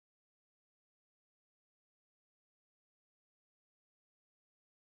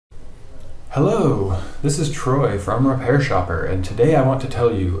Hello, this is Troy from RepairShopr, and today I want to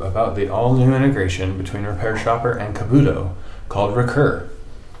tell you about the all-new integration between RepairShopr and Kabuto called Recur.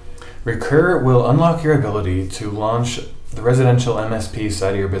 Recur will unlock your ability to launch the residential MSP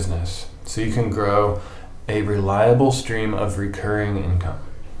side of your business so you can grow a reliable stream of recurring income.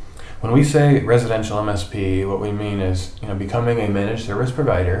 When we say residential MSP, what we mean is becoming a managed service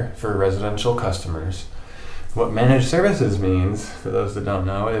provider for residential customers. What managed services means, for those that don't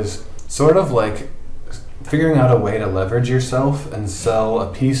know, is sort of like figuring out a way to leverage yourself and sell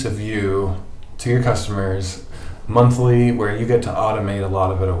a piece of you to your customers monthly where you get to automate a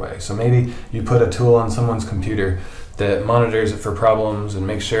lot of it away. So maybe you put a tool on someone's computer that monitors it for problems and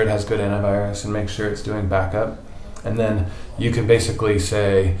makes sure it has good antivirus and makes sure it's doing backup. And then you can basically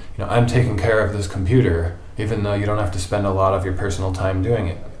say, I'm taking care of this computer, even though you don't have to spend a lot of your personal time doing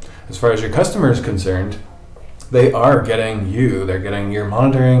it. As far as your customer is concerned, they are getting you, they're getting your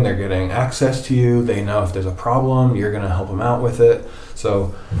monitoring, they're getting access to you, they know if there's a problem, you're gonna help them out with it.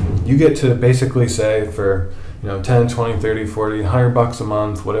 So you get to basically say for 10, 20, 30, 40, $100 a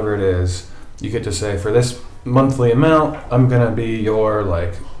month, whatever it is, you get to say for this monthly amount, I'm gonna be your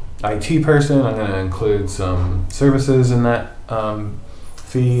IT person, I'm gonna include some services in that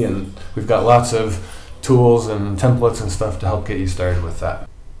fee, and we've got lots of tools and templates and stuff to help get you started with that.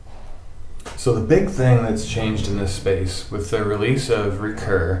 So the big thing that's changed in this space with the release of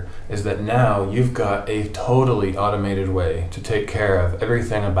Recur is that now you've got a totally automated way to take care of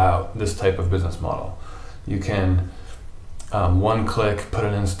everything about this type of business model. You can one click put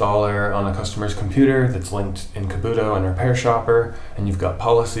an installer on a customer's computer that's linked in Kabuto and RepairShopr, and you've got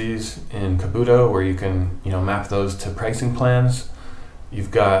policies in Kabuto where you can map those to pricing plans. You've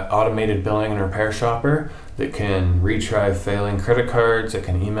got automated billing in RepairShopr that can retry failing credit cards, it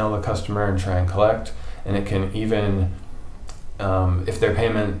can email the customer and try and collect, and it can even, if their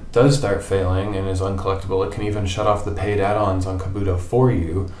payment does start failing and is uncollectible, it can even shut off the paid add-ons on Kabuto for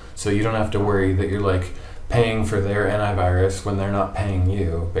you, so you don't have to worry that you're paying for their antivirus when they're not paying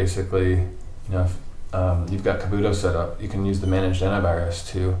you. Basically, if you've got Kabuto set up, you can use the managed antivirus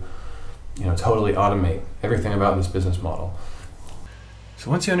to totally automate everything about this business model. So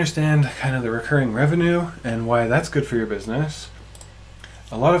once you understand kind of the recurring revenue and why that's good for your business,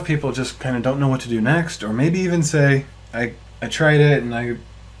 a lot of people just kind of don't know what to do next, or maybe even say, I tried it and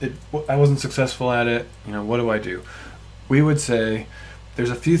I wasn't successful at it, what do I do? We would say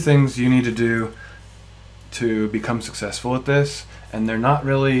there's a few things you need to do to become successful at this, and they're not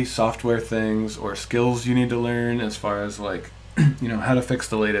really software things or skills you need to learn as far as how to fix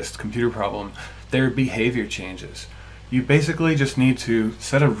the latest computer problem. They're behavior changes. You basically just need to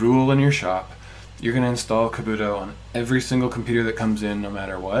set a rule in your shop. You're going to install Kabuto on every single computer that comes in, no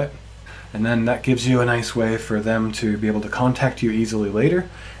matter what. And then that gives you a nice way for them to be able to contact you easily later.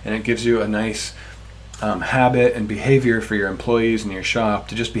 And it gives you a nice habit and behavior for your employees in your shop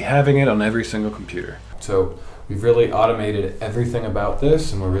to just be having it on every single computer. So we've really automated everything about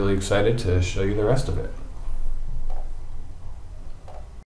this, and we're really excited to show you the rest of it.